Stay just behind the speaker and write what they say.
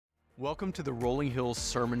Welcome to the Rolling Hills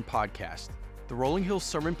Sermon Podcast. The Rolling Hills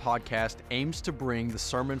Sermon Podcast aims to bring the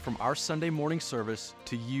sermon from our Sunday morning service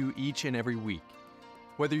to you each and every week.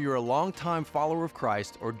 Whether you're a longtime follower of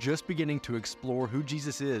Christ or just beginning to explore who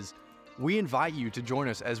Jesus is, we invite you to join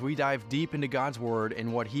us as we dive deep into God's Word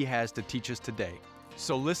and what He has to teach us today.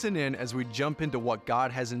 So listen in as we jump into what God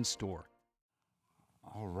has in store.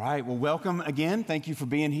 All right. Well, welcome again. Thank you for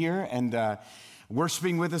being here and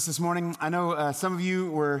worshiping with us this morning. I know some of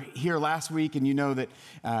you were here last week, and you know that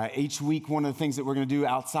each week one of the things that we're going to do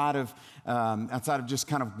outside of just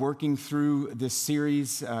kind of working through this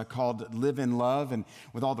series called Live in Love, and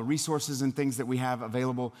with all the resources and things that we have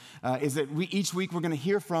available, is that each week we're going to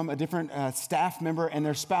hear from a different staff member and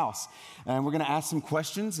their spouse, and we're going to ask some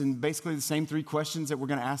questions, and basically the same three questions that we're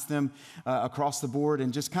going to ask them across the board,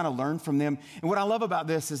 and just kind of learn from them. And what I love about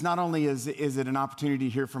this is not only is it an opportunity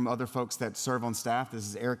to hear from other folks that serve on staff. This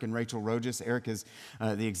is Eric and Rachel Rojas. Eric is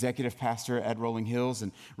the executive pastor at Rolling Hills,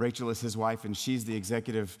 and Rachel is his wife, and she's the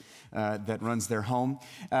executive that runs their home.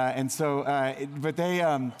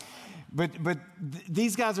 But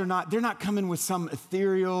these guys are not, they're not coming with some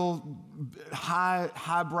ethereal,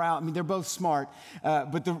 highbrow. I mean, they're both smart,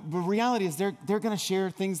 but the reality is they're going to share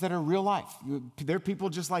things that are real life. They're people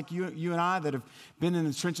just like you and I that have been in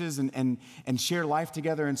the trenches and share life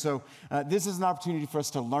together. And so this is an opportunity for us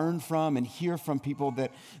to learn from and hear from people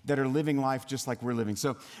that are living life just like we're living.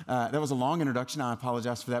 So that was a long introduction. I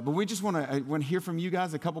apologize for that. But we just want to hear from you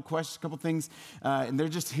guys, a couple questions, a couple things. And they're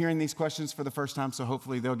just hearing these questions for the first time. So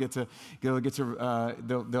hopefully they'll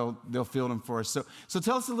field them for us. So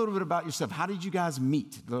tell us a little bit about yourself. How did you guys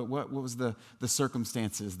meet? What was the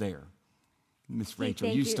circumstances there? Miss Rachel,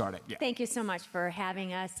 you start it. Yeah. Thank you so much for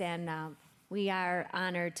having us, and we are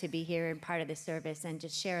honored to be here and part of the service and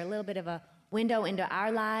just share a little bit of a window into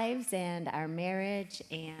our lives and our marriage.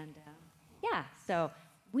 And so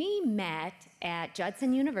we met at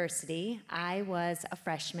Judson University. I was a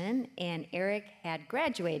freshman, and Eric had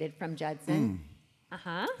graduated from Judson.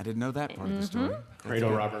 I didn't know that part of the story.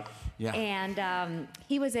 Cradle Robert. Yeah. And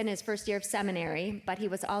he was in his first year of seminary, but he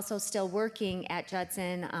was also still working at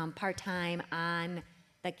Judson part-time on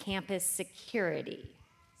the campus security.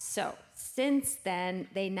 So since then,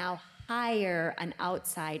 they now hire an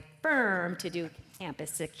outside firm to do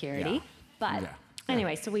campus security. Yeah. But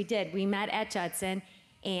anyway, so we met at Judson,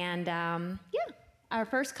 and our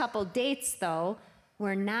first couple dates, though,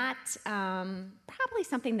 were not probably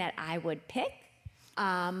something that I would pick.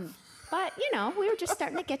 But, we were just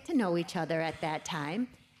starting to get to know each other at that time.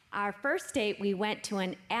 Our first date, we went to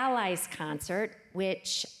an Allies concert,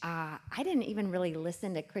 which I didn't even really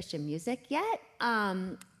listen to Christian music yet.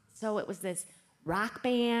 So it was this rock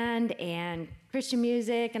band and Christian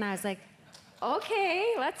music, and I was like,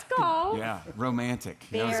 okay, let's go. Yeah, romantic.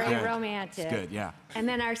 Very romantic. It's good, yeah. And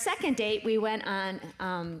then our second date, we went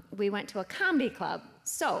to a comedy club.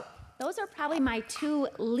 So those are probably my two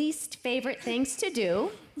least favorite things to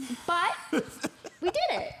do, but we did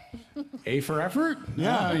it. A for effort?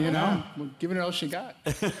 Yeah, give it all she got.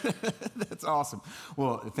 That's awesome.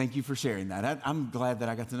 Well, thank you for sharing that. I'm glad that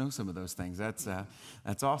I got to know some of those things. That's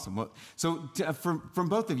awesome. Well, so from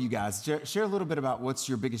both of you guys, share a little bit about what's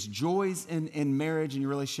your biggest joys in marriage and your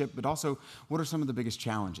relationship, but also what are some of the biggest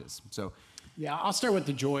challenges? So, yeah, I'll start with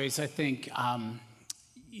the joys. I think, I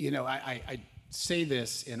say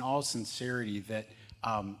this in all sincerity that,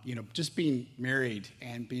 just being married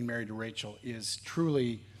and being married to Rachel is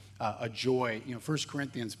truly a joy. 1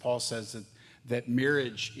 Corinthians, Paul says that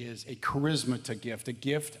marriage is a charismata gift, a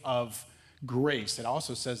gift of grace. It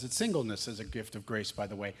also says that singleness is a gift of grace, by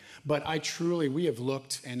the way. But we have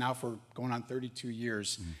looked, and now for going on 32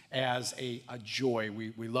 years, as a joy.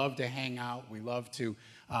 We love to hang out. We love to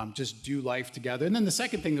just do life together. And then the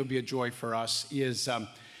second thing that would be a joy for us is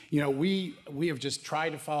we have just tried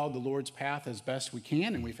to follow the Lord's path as best we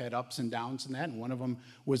can, and we've had ups and downs in that. And one of them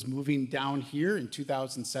was moving down here in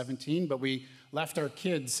 2017, but we left our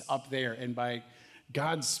kids up there, and by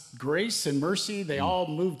God's grace and mercy, they all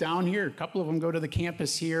moved down here. A couple of them go to the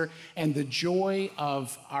campus here, and the joy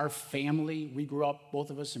of our family. We grew up, both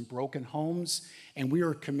of us, in broken homes, and we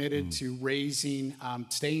are committed to raising,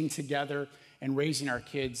 staying together, and raising our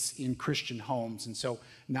kids in Christian homes. And so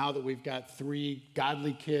now that we've got 3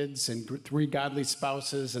 godly kids and 3 godly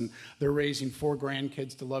spouses, and they're raising 4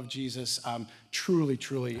 grandkids to love Jesus, truly,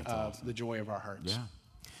 awesome. The joy of our hearts. Yeah.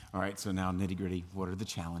 All right, so now nitty-gritty, what are the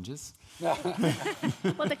challenges? Well,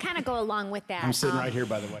 to kind of go along with that. I'm sitting right here,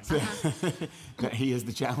 by the way. He is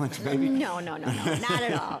the challenge, baby? No, not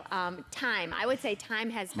at all. Time. I would say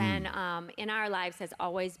time has been, in our lives, has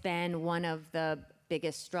always been one of the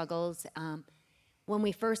biggest struggles. when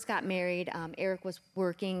we first got married, Eric was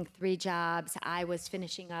working 3 jobs. I was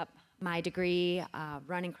finishing up my degree,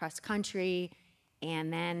 running cross country,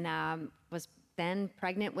 and then was then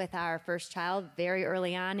pregnant with our first child very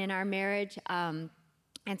early on in our marriage. And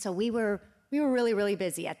so we were really, really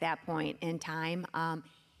busy at that point in time.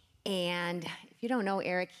 And if you don't know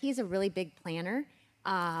Eric, he's a really big planner.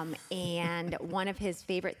 And one of his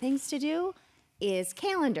favorite things to do is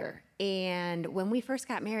calendar. And when we first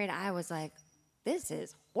got married, I was like, this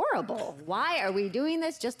is horrible. Why are we doing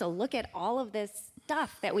this just to look at all of this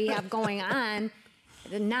stuff that we have going on?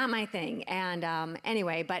 Not my thing. And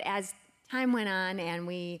anyway, but as time went on and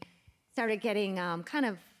we started getting kind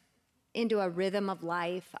of into a rhythm of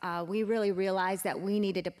life, we really realized that we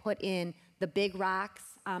needed to put in the big rocks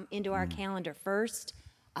into our calendar first,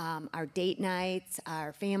 our date nights,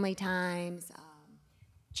 our family times,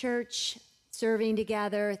 church, serving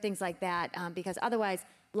together, things like that, because otherwise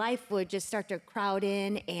life would just start to crowd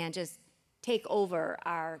in and just take over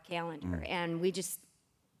our calendar. And we just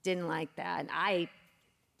didn't like that. I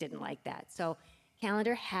didn't like that. So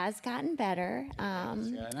calendar has gotten better.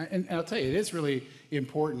 Yeah, and I'll tell you, it is really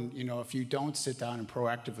important, if you don't sit down and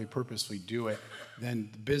proactively, purposely do it, then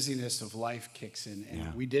the busyness of life kicks in.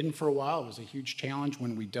 And we didn't for a while. It was a huge challenge.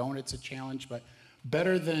 When we don't, it's a challenge. But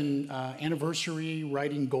better than anniversary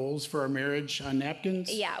writing goals for our marriage on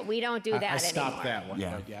napkins? Yeah, we don't do that anymore. I stopped that one.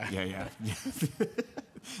 Yeah.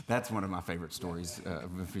 That's one of my favorite stories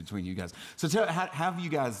between you guys. So how have you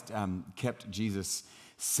guys kept Jesus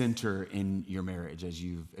center in your marriage as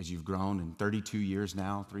you've grown in 32 years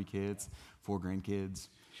now, 3 kids, 4 grandkids?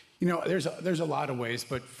 There's a lot of ways,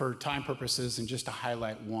 but for time purposes and just to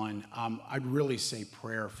highlight one, I'd really say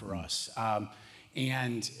prayer for us.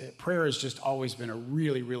 And prayer has just always been a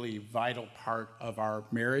really, really vital part of our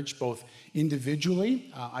marriage, both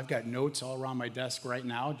individually. I've got notes all around my desk right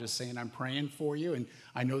now just saying I'm praying for you, and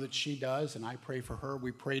I know that she does, and I pray for her.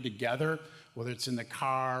 We pray together, whether it's in the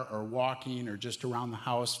car or walking or just around the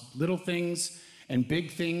house, little things and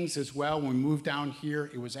big things as well. When we moved down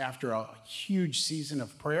here, it was after a huge season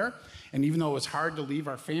of prayer. And even though it was hard to leave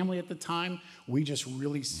our family at the time, we just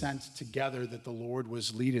really sensed together that the Lord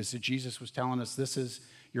was leading us, that Jesus was telling us, this is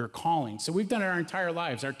your calling. So we've done it our entire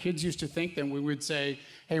lives. Our kids used to think that we would say,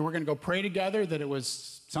 hey, we're going to go pray together, that it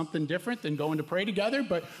was something different than going to pray together,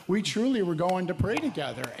 but we truly were going to pray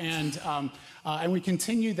together. And we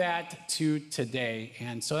continue that to today.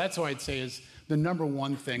 And so that's what I'd say is the number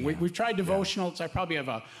one thing. We've tried devotionals. I probably have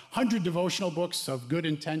 100 devotional books of good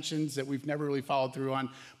intentions that we've never really followed through on,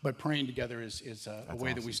 but praying together is a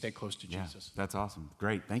way that we stay close to Jesus. That's awesome.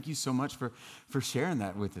 Great. Thank you so much for sharing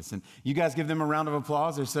that with us. And you guys give them a round of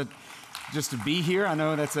applause. They're said just to be here. I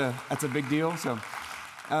know that's a big deal. So.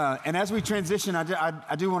 And as we transition,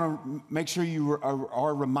 I do want to make sure you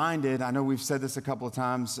are reminded, I know we've said this a couple of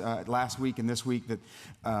times last week and this week, that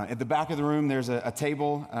at the back of the room there's a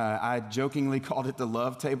table. I jokingly called it the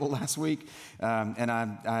love table last week, and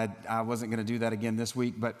I wasn't going to do that again this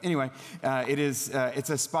week. But anyway, it's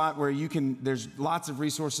a spot where there's lots of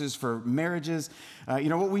resources for marriages.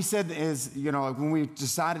 What we said is, when we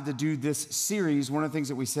decided to do this series, one of the things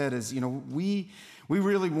that we said is, we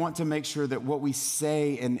really want to make sure that what we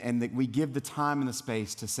say and that we give the time and the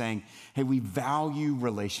space to saying, hey, we value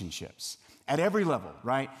relationships at every level,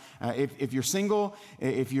 right? If you're single,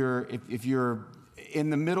 if you're in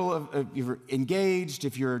the middle of, if you're engaged,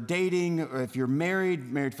 if you're dating, or if you're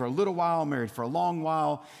married for a little while, married for a long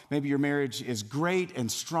while, maybe your marriage is great and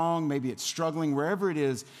strong, maybe it's struggling, wherever it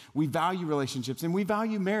is, we value relationships and we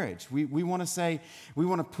value marriage. We want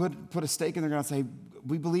to put a stake in the ground and say,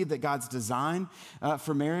 we believe that God's design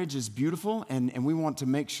for marriage is beautiful, and we want to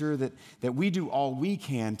make sure that we do all we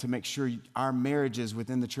can to make sure our marriages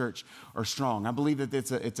within the church are strong. I believe that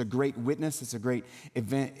it's a great witness, it's a great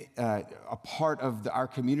event, a part of our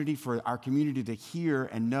community, for our community to hear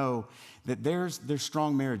and know that there's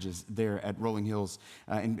strong marriages there at Rolling Hills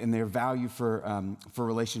and their value for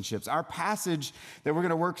relationships. Our passage that we're going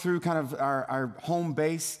to work through, kind of our home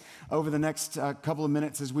base over the next couple of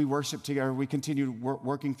minutes as we worship together, we continue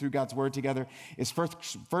working through God's Word together, is 1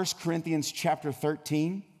 Corinthians chapter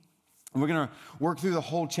 13. And we're going to work through the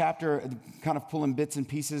whole chapter, kind of pulling bits and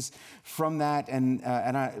pieces from that. And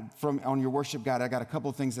on your worship guide, I got a couple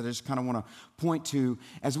of things that I just kind of want to point to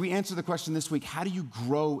as we answer the question this week: how do you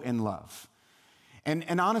grow in love?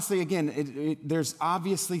 And honestly, again, there's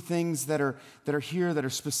obviously things that are here that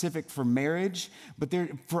are specific for marriage, but they're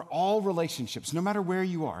for all relationships, no matter where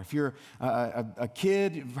you are. If you're a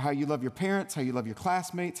kid, how you love your parents, how you love your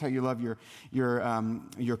classmates, how you love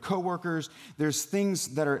your coworkers. There's things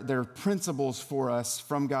that are principles for us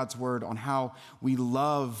from God's word on how we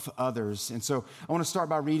love others. And so I want to start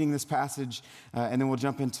by reading this passage, and then we'll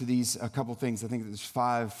jump into a couple things. I think there's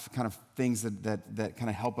 5 kind of things that kind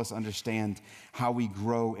of help us understand how we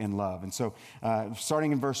grow in love. And so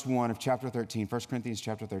starting in verse 1 of chapter 13, 1 Corinthians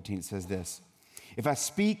chapter 13, it says this: "If I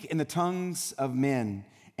speak in the tongues of men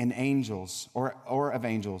and angels or of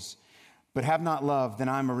angels, but have not love, then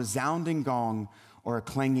I'm a resounding gong or a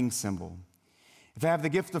clanging cymbal. If I have the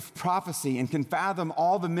gift of prophecy and can fathom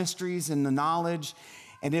all the mysteries and the knowledge,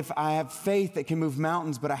 and if I have faith that can move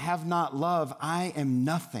mountains, but I have not love, I am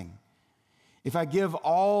nothing. If I give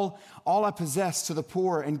all I possess to the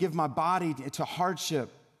poor and give my body to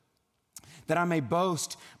hardship, that I may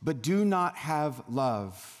boast, but do not have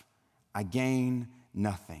love, I gain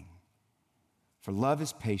nothing. For love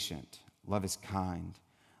is patient, love is kind,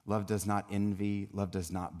 love does not envy, love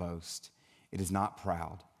does not boast, it is not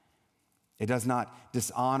proud, it does not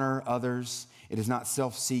dishonor others, it is not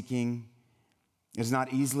self-seeking, it is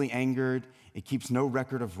not easily angered, it keeps no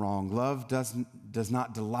record of wrong. Love does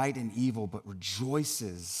not delight in evil, but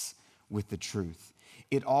rejoices with the truth.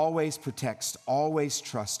 It always protects, always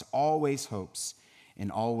trusts, always hopes,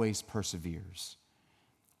 and always perseveres."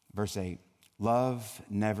 Verse 8, "Love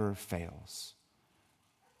never fails.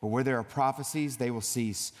 But where there are prophecies, they will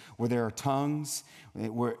cease. Where there are tongues, they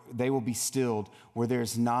will be stilled. Where there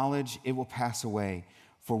is knowledge, it will pass away.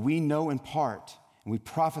 For we know in part, and we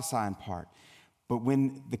prophesy in part. But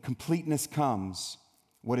when the completeness comes,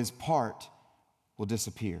 what is part will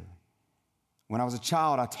disappear. When I was a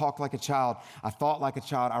child, I talked like a child. I thought like a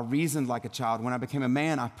child. I reasoned like a child. When I became a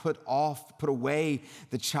man, I put away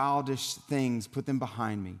the childish things, put them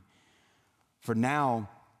behind me. For now,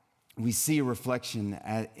 we see a reflection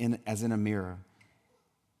as in a mirror.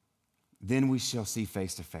 Then we shall see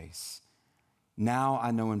face to face. Now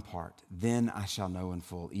I know in part. Then I shall know in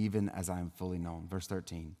full, even as I am fully known." Verse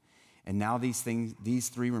 13. "And now these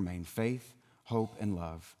 3 remain: faith, hope, and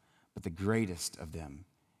love. But the greatest of them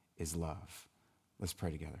is love." Let's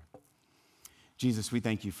pray together. Jesus, we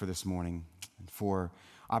thank you for this morning and for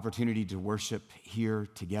opportunity to worship here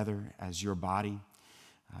together as your body,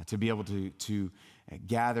 to be able to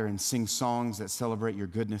gather and sing songs that celebrate your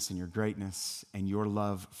goodness and your greatness and your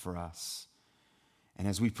love for us. And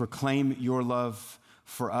as we proclaim your love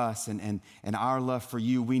for us and our love for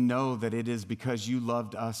you, we know that it is because you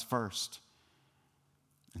loved us first.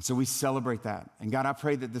 And so we celebrate that. And God, I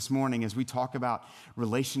pray that this morning as we talk about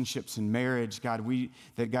relationships and marriage, God,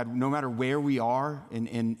 no matter where we are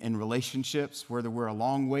in relationships, whether we're a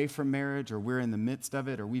long way from marriage or we're in the midst of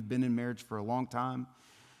it or we've been in marriage for a long time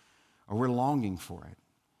or we're longing for it,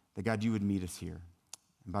 that God, you would meet us here.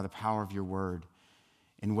 And by the power of your word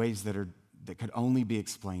in ways that could only be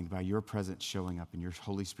explained by your presence showing up and your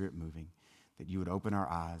Holy Spirit moving, that you would open our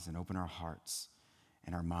eyes and open our hearts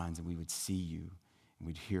and our minds and we would see you and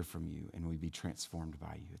we'd hear from you and we'd be transformed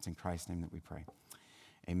by you. It's in Christ's name that we pray.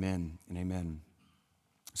 Amen and amen.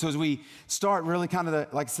 So as we start really kind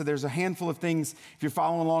of like I said, there's a handful of things, if you're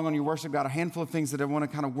following along on your worship, got a handful of things that I want to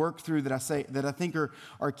kind of work through that I think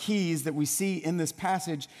are keys that we see in this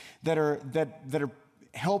passage that are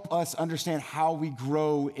help us understand how we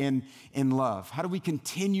grow in love. How do we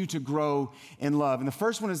continue to grow in love? And the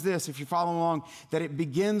first one is this, if you're following along, that it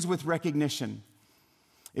begins with recognition.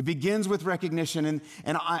 It begins with recognition.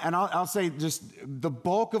 And I'll say just the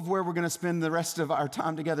bulk of where we're going to spend the rest of our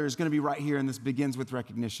time together is going to be right here, and this begins with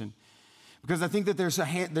recognition. Because I think that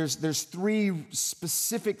there's 3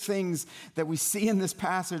 specific things that we see in this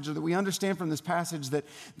passage or that we understand from this passage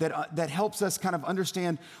that helps us kind of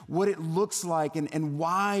understand what it looks like and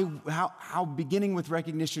why, how beginning with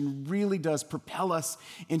recognition really does propel us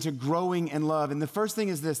into growing in love. And the first thing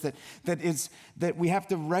is this, that we have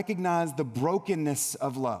to recognize the brokenness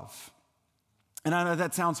of love. And I know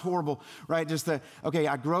that sounds horrible, right? Just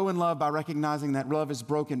I grow in love by recognizing that love is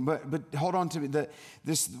broken. But hold on to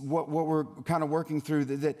what we're kind of working through,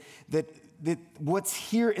 that what's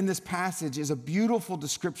here in this passage is a beautiful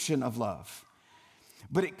description of love.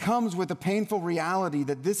 But it comes with a painful reality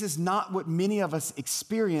that this is not what many of us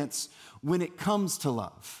experience when it comes to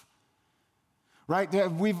love. Right?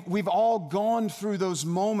 We've all gone through those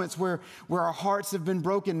moments where our hearts have been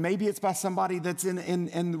broken. Maybe it's by somebody that's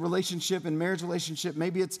in the relationship, in marriage relationship.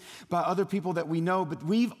 Maybe it's by other people that we know. But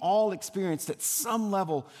we've all experienced at some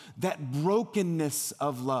level that brokenness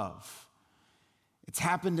of love. It's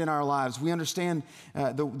happened in our lives. We understand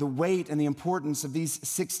the weight and the importance of these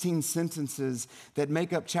 16 sentences that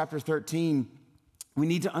make up chapter 13. We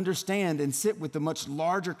need to understand and sit with the much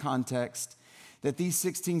larger context that these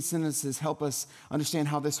 16 sentences help us understand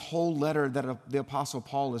how this whole letter that the Apostle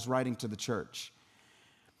Paul is writing to the church.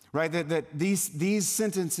 Right, that these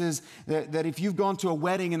sentences, that if you've gone to a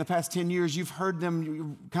wedding in the past 10 years, you've heard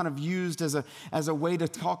them kind of used as a way to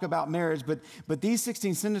talk about marriage. But these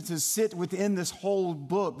 16 sentences sit within this whole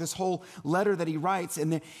book, this whole letter that he writes.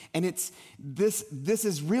 And it's this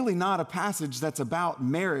is really not a passage that's about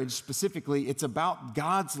marriage specifically. It's about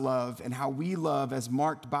God's love and how we love as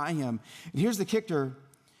marked by him. And here's the kicker.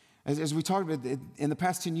 As we talked about, in the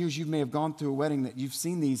past 10 years, you may have gone through a wedding that you've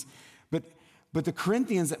seen these. But the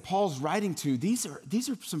Corinthians that Paul's writing to, these are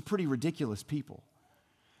some pretty ridiculous people.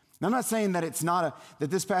 Now, I'm not saying that that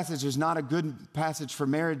this passage is not a good passage for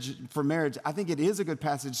marriage. I think it is a good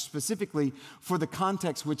passage specifically for the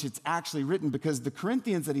context which it's actually written, because the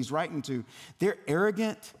Corinthians that he's writing to, they're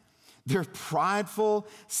arrogant, they're prideful,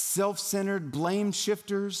 self-centered, blame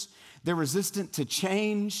shifters, they're resistant to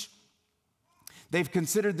change. They've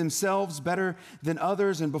considered themselves better than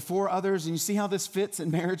others and before others. And you see how this fits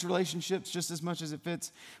in marriage relationships just as much as it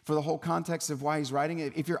fits for the whole context of why he's writing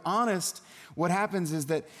it. If you're honest, what happens is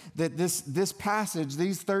that this passage,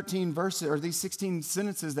 these 13 verses, or these 16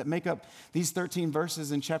 sentences that make up these 13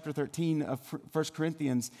 verses in chapter 13 of 1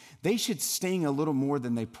 Corinthians, they should sting a little more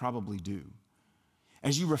than they probably do.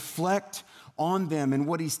 As you reflect on them and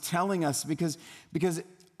what he's telling us, because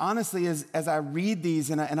honestly, as I read these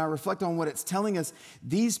and I reflect on what it's telling us,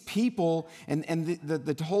 these people and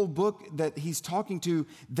the whole book that he's talking to,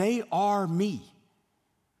 they are me.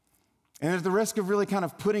 And at the risk of really kind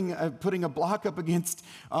of putting a block up against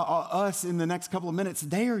us in the next couple of minutes,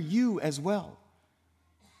 they are you as well.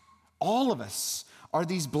 All of us are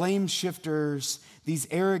these blame shifters, these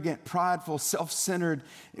arrogant, prideful, self-centered,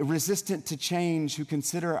 resistant to change, who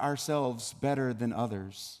consider ourselves better than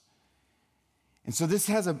others. And so this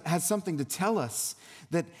has something to tell us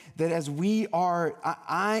that as we are,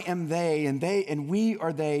 I am they, and we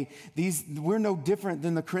are they. We're no different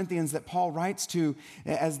than the Corinthians that Paul writes to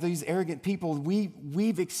as these arrogant people.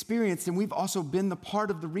 We've experienced, and we've also been the part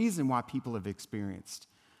of the reason why people have experienced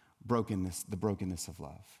the brokenness of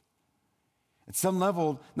love. At some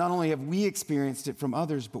level, not only have we experienced it from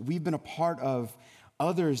others, but we've been a part of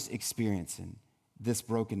others experiencing this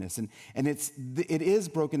brokenness. And it is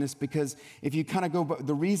brokenness because if you kind of go,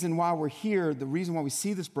 the reason why we're here, the reason why we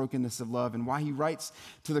see this brokenness of love and why he writes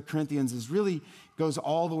to the Corinthians goes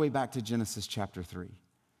all the way back to Genesis chapter 3.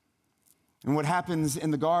 And what happens in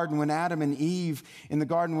the garden when Adam and Eve in the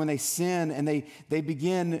garden, when they sin and they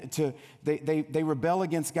begin to, they rebel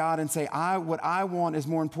against God and say, what I want is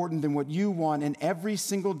more important than what you want. And every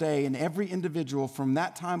single day and every individual from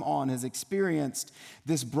that time on has experienced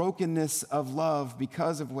this brokenness of love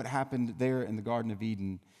because of what happened there in the Garden of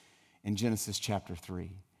Eden in Genesis chapter 3.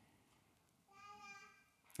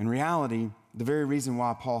 In reality, the very reason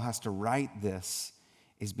why Paul has to write this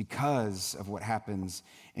is because of what happens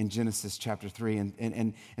in Genesis chapter 3.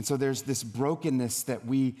 And so there's this brokenness that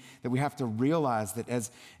we have to realize, that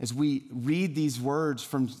as we read these words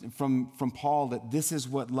from Paul, that this is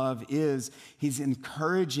what love is. He's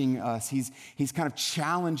encouraging us. He's kind of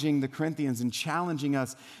challenging the Corinthians and challenging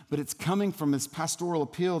us, but it's coming from this pastoral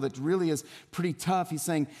appeal that really is pretty tough. He's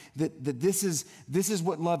saying that this is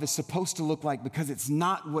what love is supposed to look like, because it's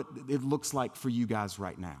not what it looks like for you guys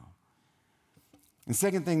right now. The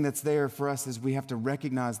second thing that's there for us is we have to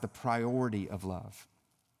recognize the priority of love.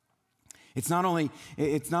 It's not only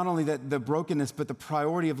that the brokenness, but the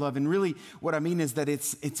priority of love. And really what I mean is that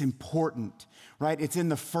it's important, right? It's in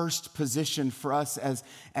the first position for us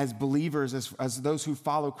as believers, as those who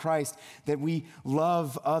follow Christ, that we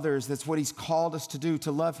love others. That's what he's called us to do,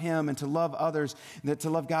 to love him and to love others, that to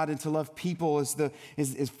love God and to love people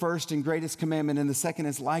is first and greatest commandment. And the second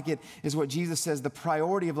is like it, is what Jesus says, the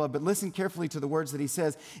priority of love. But listen carefully to the words that he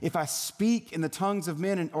says. If I speak in the tongues of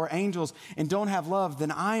men or angels and don't have love,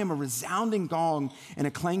 then I am a resounding gong and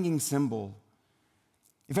a clanging cymbal.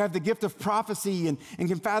 If I have the gift of prophecy and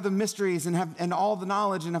can fathom mysteries and all the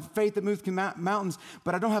knowledge and have faith that moves mountains,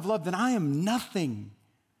 but I don't have love, then I am nothing.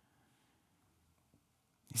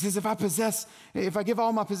 He says, if I give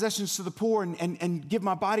all my possessions to the poor and give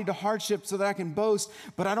my body to hardship so that I can boast,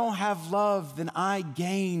 but I don't have love, then I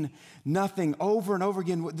gain nothing. Over and over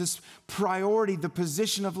again, this priority, the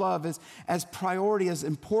position of love is as priority, as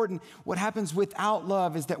important. What happens without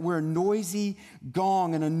love is that we're a noisy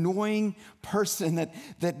gong, an annoying person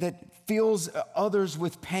that fills others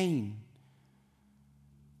with pain.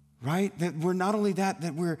 right? That we're not only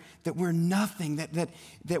that we're nothing,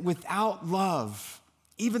 that without love,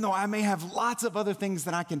 even though I may have lots of other things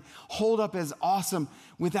that I can hold up as awesome,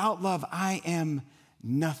 without love, I am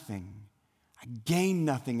nothing. I gain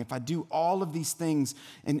nothing. If I do all of these things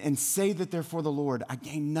and say that they're for the Lord, I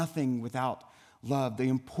gain nothing without love. The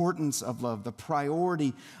importance of love, the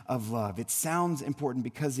priority of love. It sounds important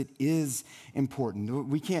because it is important.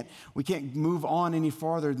 We can't move on any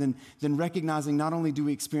farther than recognizing not only do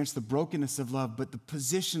we experience the brokenness of love, but the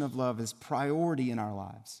position of love is priority in our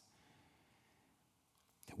lives.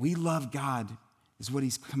 That we love God is what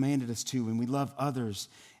he's commanded us to, and we love others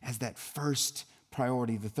as that first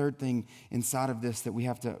priority. The third thing inside of this that we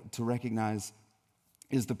have to recognize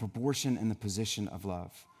is the proportion and the position of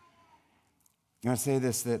love. And I say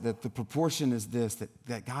this, that the proportion is this,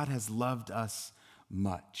 that God has loved us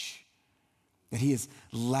much, that he has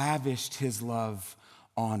lavished his love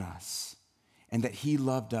on us, and that he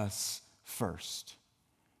loved us first.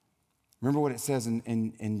 Remember what it says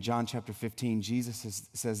in John chapter 15. Jesus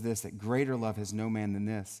says this, that greater love has no man than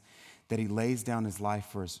this, that he lays down his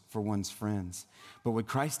life for one's friends. But what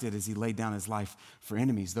Christ did is he laid down his life for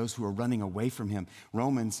enemies, those who are running away from him.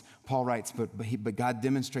 Romans, Paul writes, but God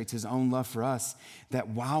demonstrates his own love for us, that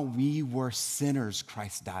while we were sinners,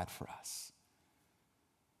 Christ died for us.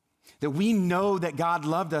 That we know that God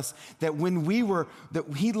loved us, that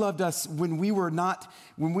he loved us when we were not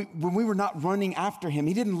running after him.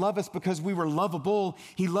 He didn't love us because we were lovable.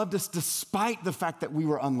 He loved us despite the fact that we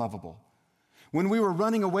were unlovable. When we were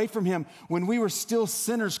running away from him, when we were still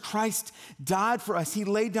sinners, Christ died for us. He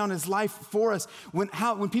laid down his life for us. When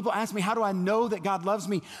people ask me, how do I know that God loves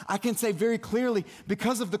me? I can say very clearly,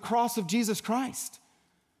 because of the cross of Jesus Christ.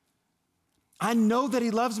 I know that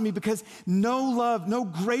he loves me because no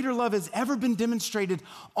greater love has ever been demonstrated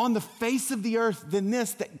on the face of the earth than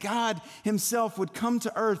this, that God himself would come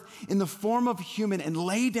to earth in the form of a human and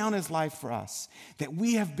lay down his life for us, that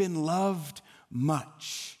we have been loved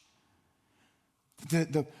much.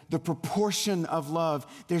 The proportion of love,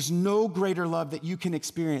 there's no greater love that you can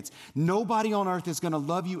experience. Nobody on earth is going to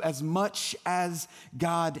love you as much as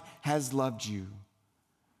God has loved you.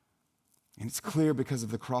 And it's clear because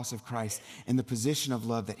of the cross of Christ and the position of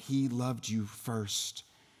love that he loved you first.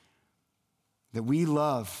 That we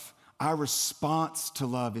love, our response to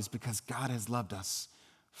love is because God has loved us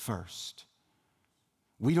first.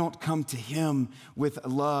 We don't come to him with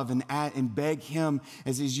love and beg him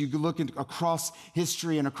as you look across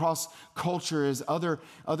history and across culture as other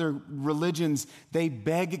religions, they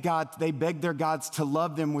beg their gods to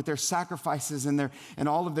love them with their sacrifices and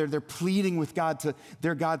all of they're pleading with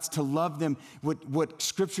their gods to love them. What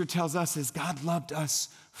Scripture tells us is God loved us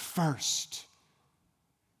first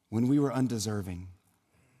when we were undeserving.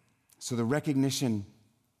 So the recognition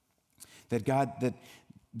that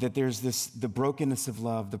that there's the brokenness of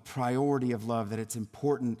love, the priority of love, that it's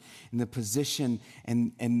important in the position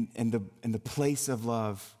and the place of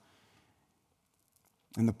love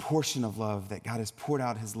and the portion of love that God has poured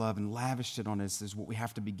out his love and lavished it on us is what we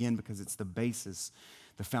have to begin, because it's the basis,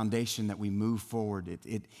 the foundation that we move forward.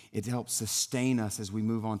 It helps sustain us as we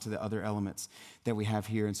move on to the other elements that we have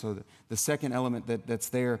here. And so the second element that's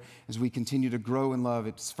there as we continue to grow in love,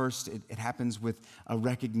 it happens with a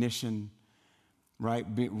recognition, right?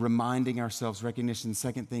 Reminding ourselves, recognition. The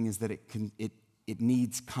second thing is that it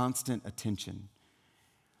needs constant attention.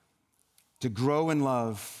 To grow in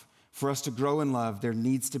love, for us to grow in love, there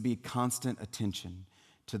needs to be constant attention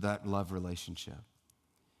to that love relationship.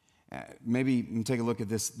 Maybe you can take a look at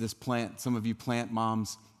this plant. Some of you plant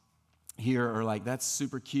moms here are like, that's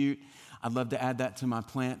super cute. I'd love to add that to my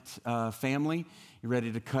plant family. You're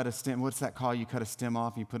ready to cut a stem. What's that called? You cut a stem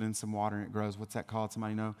off, you put in some water and it grows. What's that called?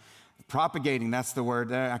 Somebody know? Propagating, that's the word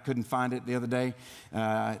there. I couldn't find it the other day.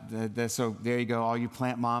 So there you go. All you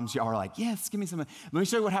plant moms, y'all are like, yes, give me some. Let me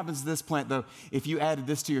show you what happens to this plant, though. If you added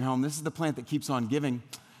this to your home, this is the plant that keeps on giving.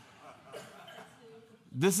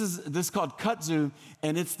 This is called kudzu,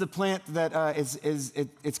 and it's the plant that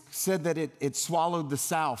it's said that it swallowed the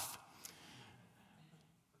South.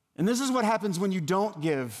 And this is what happens when you don't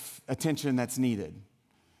give attention that's needed.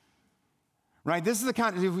 Right? This is the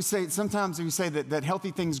kind of, sometimes we say that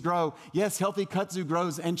healthy things grow. Yes, healthy kudzu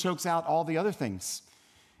grows and chokes out all the other things,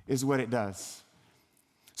 is what it does.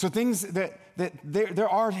 So things that there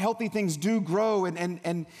are healthy things do grow,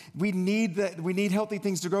 and we need healthy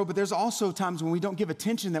things to grow, but there's also times when we don't give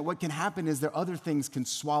attention that what can happen is that other things can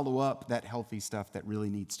swallow up that healthy stuff that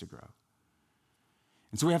really needs to grow.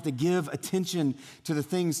 And so we have to give attention to the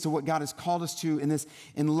things, to what God has called us to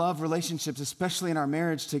in love relationships, especially in our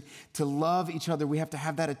marriage, to love each other. We have to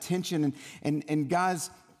have that attention. And guys,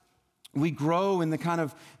 We grow in the kind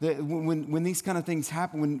of, when these kind of things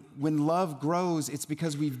happen, when love grows, it's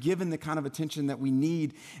because we've given the kind of attention that we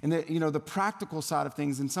need. And the practical side of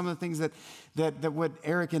things, and some of the things that what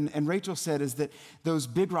Eric and Rachel said is that those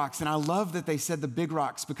big rocks, and I love that they said the big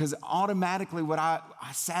rocks, because automatically what I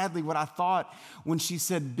thought when she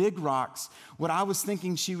said big rocks, what I was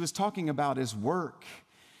thinking she was talking about is work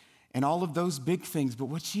and all of those big things. But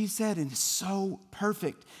what she said is so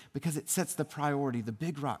perfect, because it sets the priority. The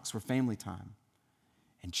big rocks were family time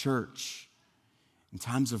and church and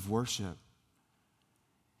times of worship.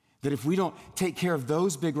 That if we don't take care of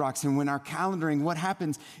those big rocks, and when our calendaring, what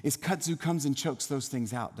happens is kudzu comes and chokes those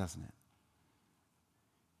things out, doesn't it?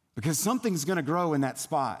 Because something's going to grow in that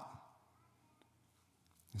spot.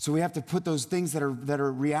 So we have to put those things that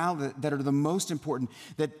are reality, that are the most important,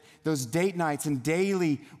 that those date nights and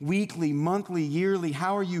daily, weekly, monthly, yearly,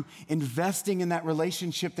 how are you investing in that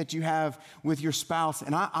relationship that you have with your spouse?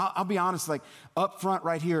 And I'll be honest, like up front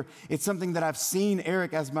right here, it's something that I've seen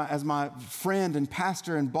Eric as my friend and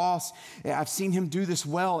pastor and boss. I've seen him do this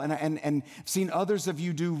well, and seen others of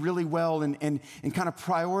you do really well, and kind of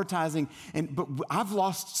prioritizing. But I've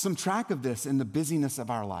lost some track of this in the busyness of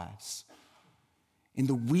our lives. In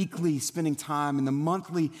the weekly spending time, in the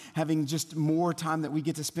monthly having just more time that we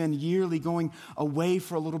get to spend, yearly going away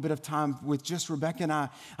for a little bit of time with just Rebecca and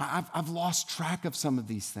I've lost track of some of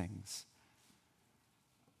these things.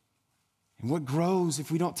 And what grows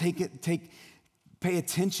if we don't pay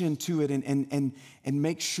attention to it and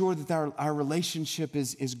make sure that our relationship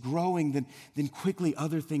is growing, then quickly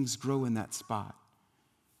other things grow in that spot.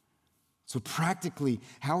 So practically,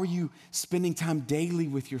 how are you spending time daily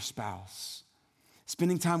with your spouse?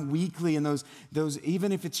 Spending time weekly in those,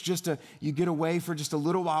 even if it's just you get away for just a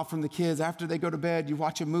little while from the kids, after they go to bed, you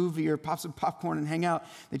watch a movie or pop some popcorn and hang out,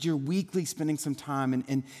 that you're weekly spending some time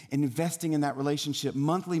and investing in that relationship.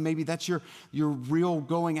 Monthly, maybe that's your real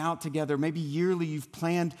going out together. Maybe yearly, you've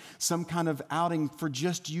planned some kind of outing for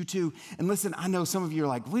just you two. And listen, I know some of you are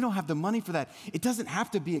like, we don't have the money for that. It doesn't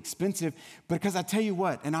have to be expensive, because I tell you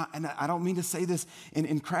what, and I don't mean to say this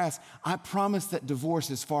in crass, I promise that divorce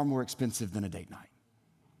is far more expensive than a date night.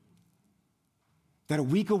 That a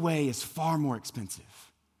week away is far more expensive,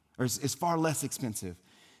 or is far less expensive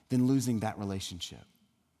than losing that relationship.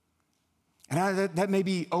 And that may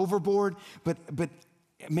be overboard, but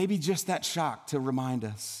maybe just that shock to remind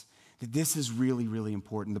us that this is really, really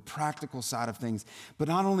important, the practical side of things. But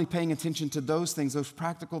not only paying attention to those things, those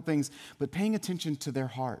practical things, but paying attention to their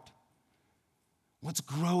heart. What's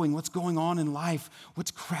growing? What's going on in life?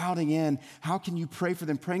 What's crowding in? How can you pray for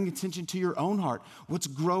them? Paying attention to your own heart. What's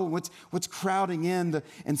growing? What's crowding in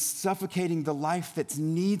and suffocating the life that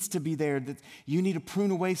needs to be there? That you need to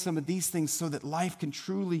prune away some of these things so that life can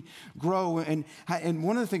truly grow. And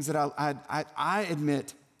one of the things that I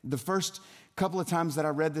admit, the first couple of times that I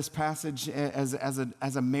read this passage as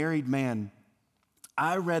a married man,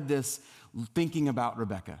 I read this thinking about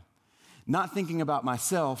Rebecca, not thinking about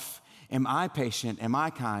myself. Am I patient? Am I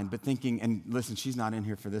kind? But thinking, and listen, she's not in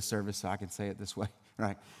here for this service, so I can say it this way,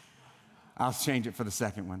 right? I'll change it for the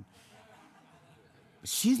second one.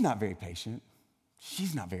 She's not very patient.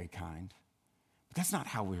 She's not very kind. But that's not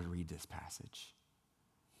how we read this passage.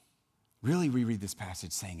 Really, we read this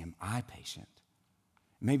passage saying, am I patient?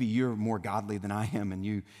 Maybe you're more godly than I am, and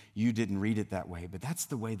you didn't read it that way, but that's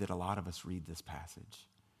the way that a lot of us read this passage.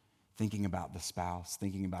 Thinking about the spouse,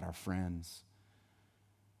 thinking about our friends.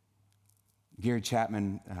 Gary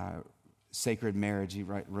Chapman, Sacred Marriage, he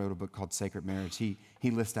wrote a book called Sacred Marriage. He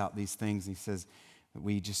lists out these things. He says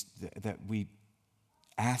that we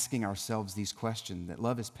asking ourselves these questions, that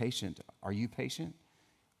love is patient. Are you patient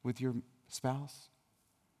with your spouse?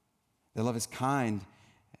 That love is kind.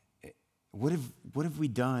 What have we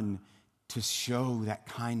done to show that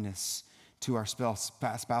kindness to our spouse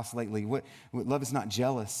lately? What love is not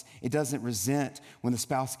jealous. It doesn't resent when the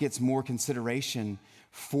spouse gets more consideration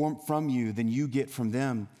from you than you get from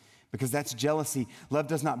them, because that's jealousy. Love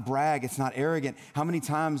does not brag. It's not arrogant. How many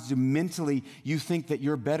times do mentally you think that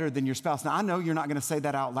you're better than your spouse? Now, I know you're not going to say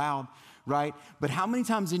that out loud, right? But how many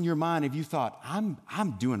times in your mind have you thought, I'm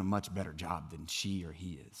doing a much better job than she or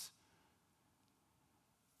he is?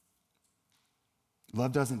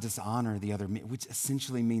 Love doesn't dishonor the other, which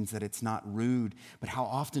essentially means that it's not rude. But how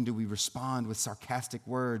often do we respond with sarcastic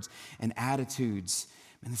words and attitudes?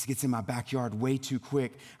 And this gets in my backyard way too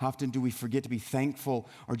quick. How often do we forget to be thankful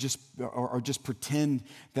or just pretend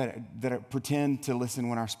pretend to listen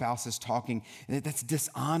when our spouse is talking? And that's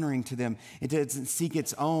dishonoring to them. It doesn't seek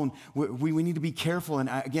its own. We need to be careful.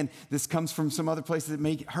 And again, this comes from some other places that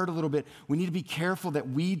may hurt a little bit. We need to be careful that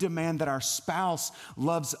we demand that our spouse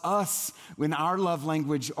loves us in our love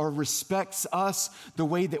language or respects us the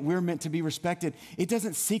way that we're meant to be respected. It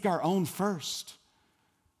doesn't seek our own first,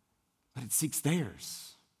 but it seeks theirs.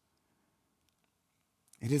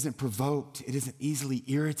 It isn't provoked. It isn't easily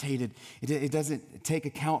irritated. It doesn't take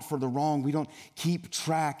account for the wrong. We don't keep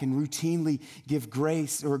track and routinely give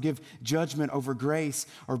grace or give judgment over grace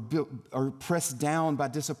or press down by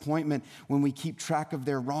disappointment when we keep track of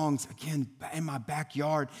their wrongs. Again, in my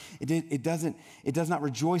backyard, it does not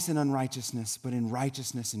rejoice in unrighteousness, but in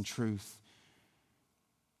righteousness and truth.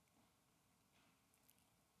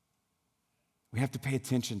 We have to pay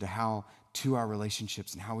attention to our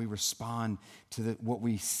relationships and how we respond to what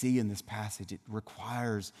we see in this passage. It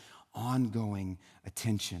requires ongoing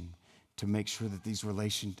attention to make sure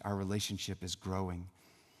that our relationship is growing.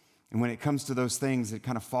 And when it comes to those things, it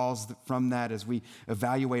kind of falls from that as we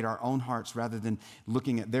evaluate our own hearts rather than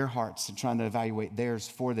looking at their hearts and trying to evaluate theirs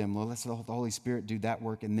for them. Well, let's let the Holy Spirit do that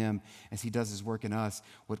work in them as he does his work in us.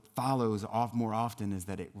 What follows more often is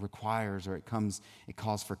that it requires or it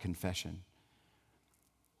calls for confession.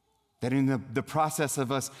 That in the process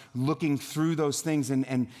of us looking through those things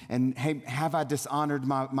and hey, have I dishonored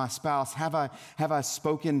my spouse? Have I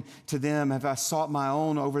spoken to them? Have I sought my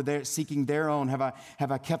own over there, seeking their own? Have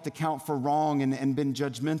I kept account for wrong and been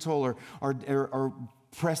judgmental or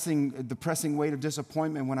pressing the pressing weight of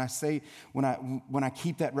disappointment when I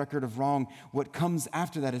keep that record of wrong? What comes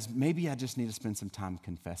after that is maybe I just need to spend some time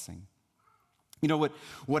confessing. You know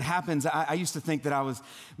what happens? I used to think that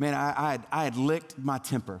I had licked my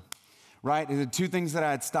temper. Right? The two things that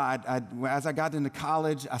I had stopped, as I got into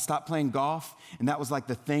college, I stopped playing golf, and that was like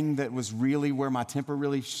the thing that was really where my temper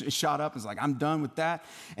really shot up. It's like, I'm done with that,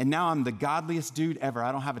 and now I'm the godliest dude ever.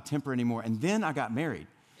 I don't have a temper anymore. And then I got married.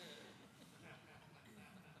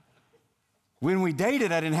 When we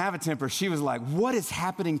dated, I didn't have a temper. She was like, what is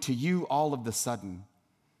happening to you all of a sudden?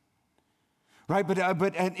 Right,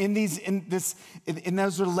 but in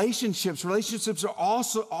those relationships are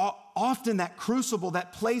also often that crucible,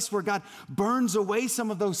 that place where God burns away some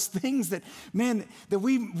of those things that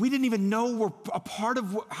we didn't even know were a part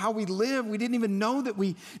of how we live. We didn't even know that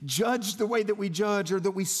we judged the way that we judge, or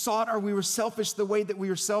that we sought or we were selfish the way that we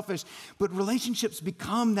were selfish. But relationships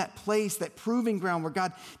become that place, that proving ground where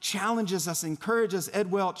God challenges us, encourages us. Ed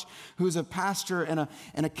Welch, who's a pastor and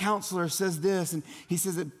a counselor, says this, and he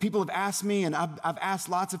says that people have asked me, and I've asked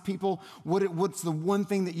lots of people, what's the one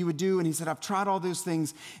thing that you would do? And he said, I've tried all those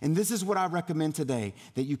things, and this is what I recommend today,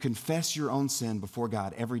 that you confess your own sin before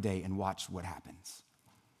God every day and watch what happens.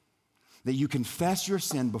 That you confess your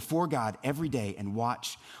sin before God every day and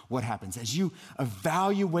watch what happens. As you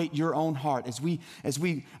evaluate your own heart, as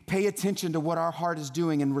we pay attention to what our heart is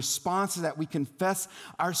doing, in response to that, we confess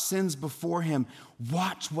our sins before Him.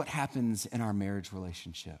 Watch what happens in our marriage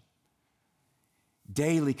relationship.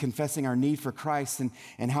 Daily confessing our need for Christ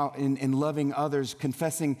and how in loving others,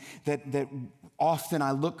 confessing that often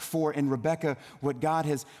I look for in Rebecca what God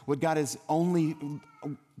has only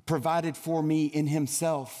provided for me in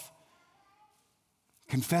Himself.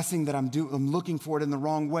 Confessing that I'm looking for it in the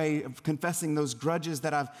wrong way, confessing those grudges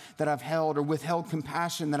that I've held or withheld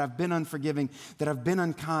compassion, that I've been unforgiving, that I've been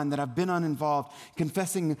unkind, that I've been uninvolved,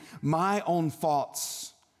 confessing my own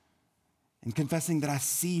faults, and confessing that I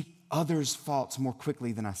see others' faults more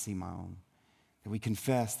quickly than I see my own. That we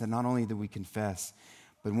confess, that not only do we confess,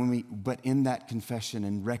 but in that confession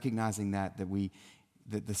and recognizing that the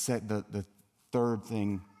third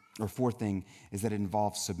thing or fourth thing is that it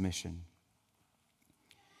involves submission.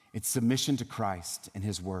 It's submission to Christ and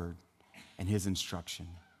His word and His instruction.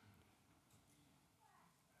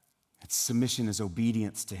 Submission is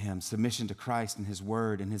obedience to Him, submission to Christ and His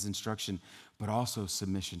word and His instruction, but also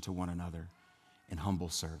submission to one another in humble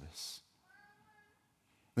service.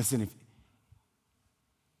 Listen, if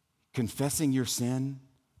confessing your sin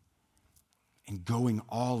and going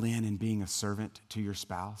all in and being a servant to your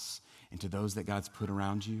spouse and to those that God's put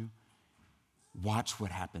around you, watch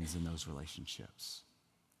what happens in those relationships.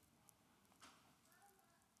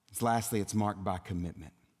 Lastly, it's marked by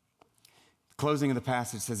commitment. The closing of the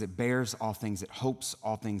passage says it bears all things, it hopes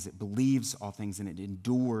all things, it believes all things, and it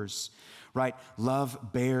endures, right? Love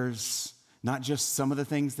bears not just some of the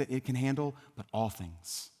things that it can handle, but all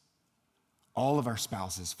things. All of our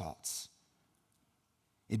spouse's faults.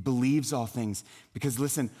 It believes all things. Because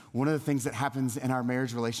listen, one of the things that happens in our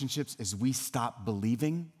marriage relationships is we stop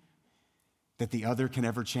believing that the other can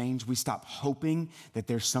ever change. We stop hoping that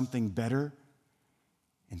there's something better,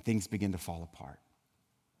 and things begin to fall apart.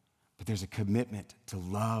 But there's a commitment to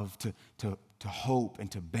love, to hope, and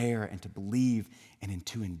to bear, and to believe, and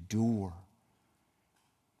to endure.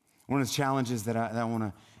 One of the challenges that I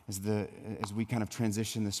want to, as we kind of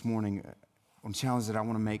transition this morning, one challenge that I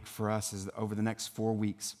want to make for us is over the next 4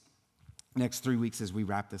 weeks, next 3 weeks as we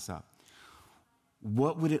wrap this up.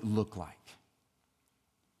 What would it look like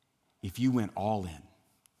if you went all in?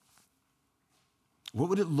 What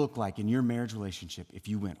would it look like in your marriage relationship if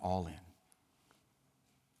you went all in?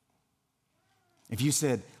 If you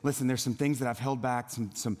said, listen, there's some things that I've held back,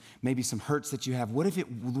 some maybe some hurts that you have. What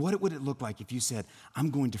would it look like if you said,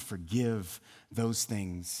 I'm going to forgive those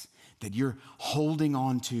things that you're holding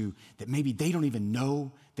on to that maybe they don't even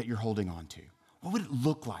know that you're holding on to? What would it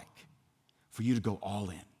look like for you to go all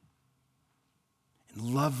in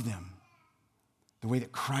and love them the way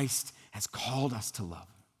that Christ has called us to love?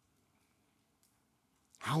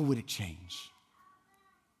 How would it change?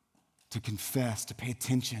 To confess, to pay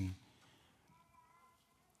attention,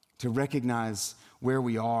 to recognize where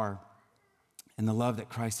we are and the love that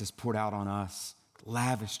Christ has poured out on us,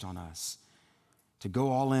 lavished on us, to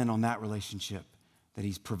go all in on that relationship that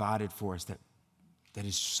he's provided for us that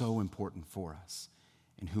is so important for us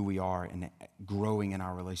and who we are and growing in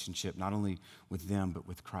our relationship, not only with them, but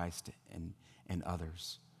with Christ and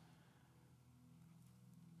others.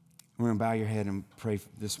 We're going to bow your head and pray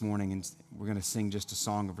this morning, and we're going to sing just a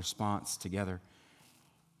song of response together.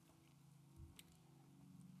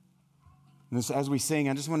 And this, as we sing,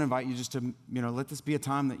 I just want to invite you just to, let this be a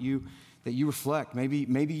time that you reflect.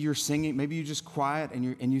 Maybe you're singing, maybe you're just quiet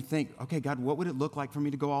and you think, okay, God, what would it look like for me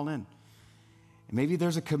to go all in? And maybe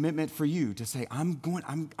there's a commitment for you to say, I'm going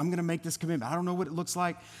to make this commitment. I don't know what it looks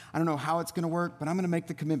like. I don't know how it's going to work, but I'm going to make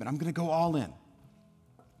the commitment. I'm going to go all in.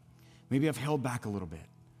 Maybe I've held back a little bit.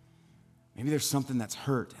 Maybe there's something that's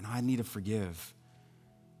hurt and I need to forgive.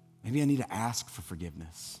 Maybe I need to ask for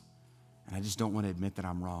forgiveness and I just don't want to admit that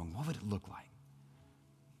I'm wrong. What would it look like?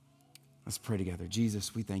 Let's pray together.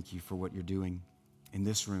 Jesus, we thank you for what you're doing in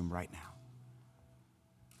this room right now.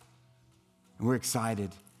 And we're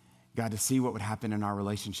excited, God, to see what would happen in our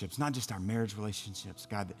relationships, not just our marriage relationships.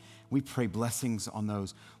 God, we pray blessings on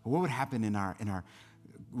those. But what would happen in our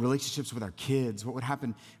relationships with our kids? What would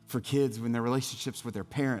happen for kids when their relationships with their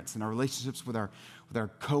parents and our relationships with our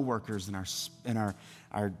coworkers and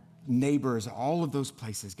our neighbors, all of those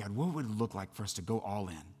places, God, what would it look like for us to go all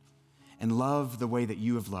in and love the way that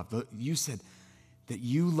you have loved? You said that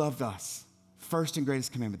you loved us, first and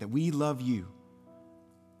greatest commandment, that we love you.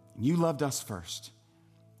 And you loved us first.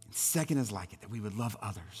 And second is like it, that we would love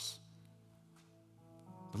others.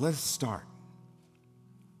 But let us start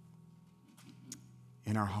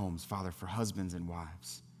in our homes, Father, for husbands and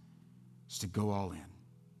wives, just to go all in.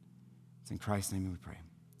 It's in Christ's name we pray.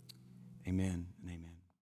 Amen and amen.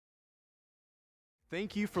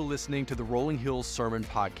 Thank you for listening to the Rolling Hills Sermon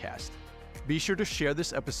Podcast. Be sure to share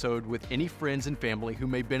this episode with any friends and family who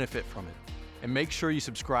may benefit from it. And make sure you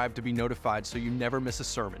subscribe to be notified so you never miss a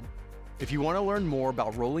sermon. If you want to learn more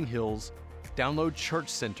about Rolling Hills, download Church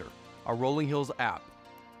Center, our Rolling Hills app.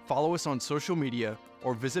 Follow us on social media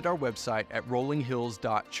or visit our website at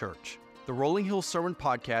rollinghills.church. The Rolling Hills Sermon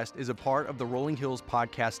Podcast is a part of the Rolling Hills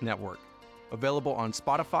Podcast Network, available on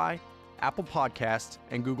Spotify, Apple Podcasts,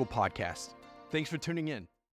 and Google Podcasts. Thanks for tuning in.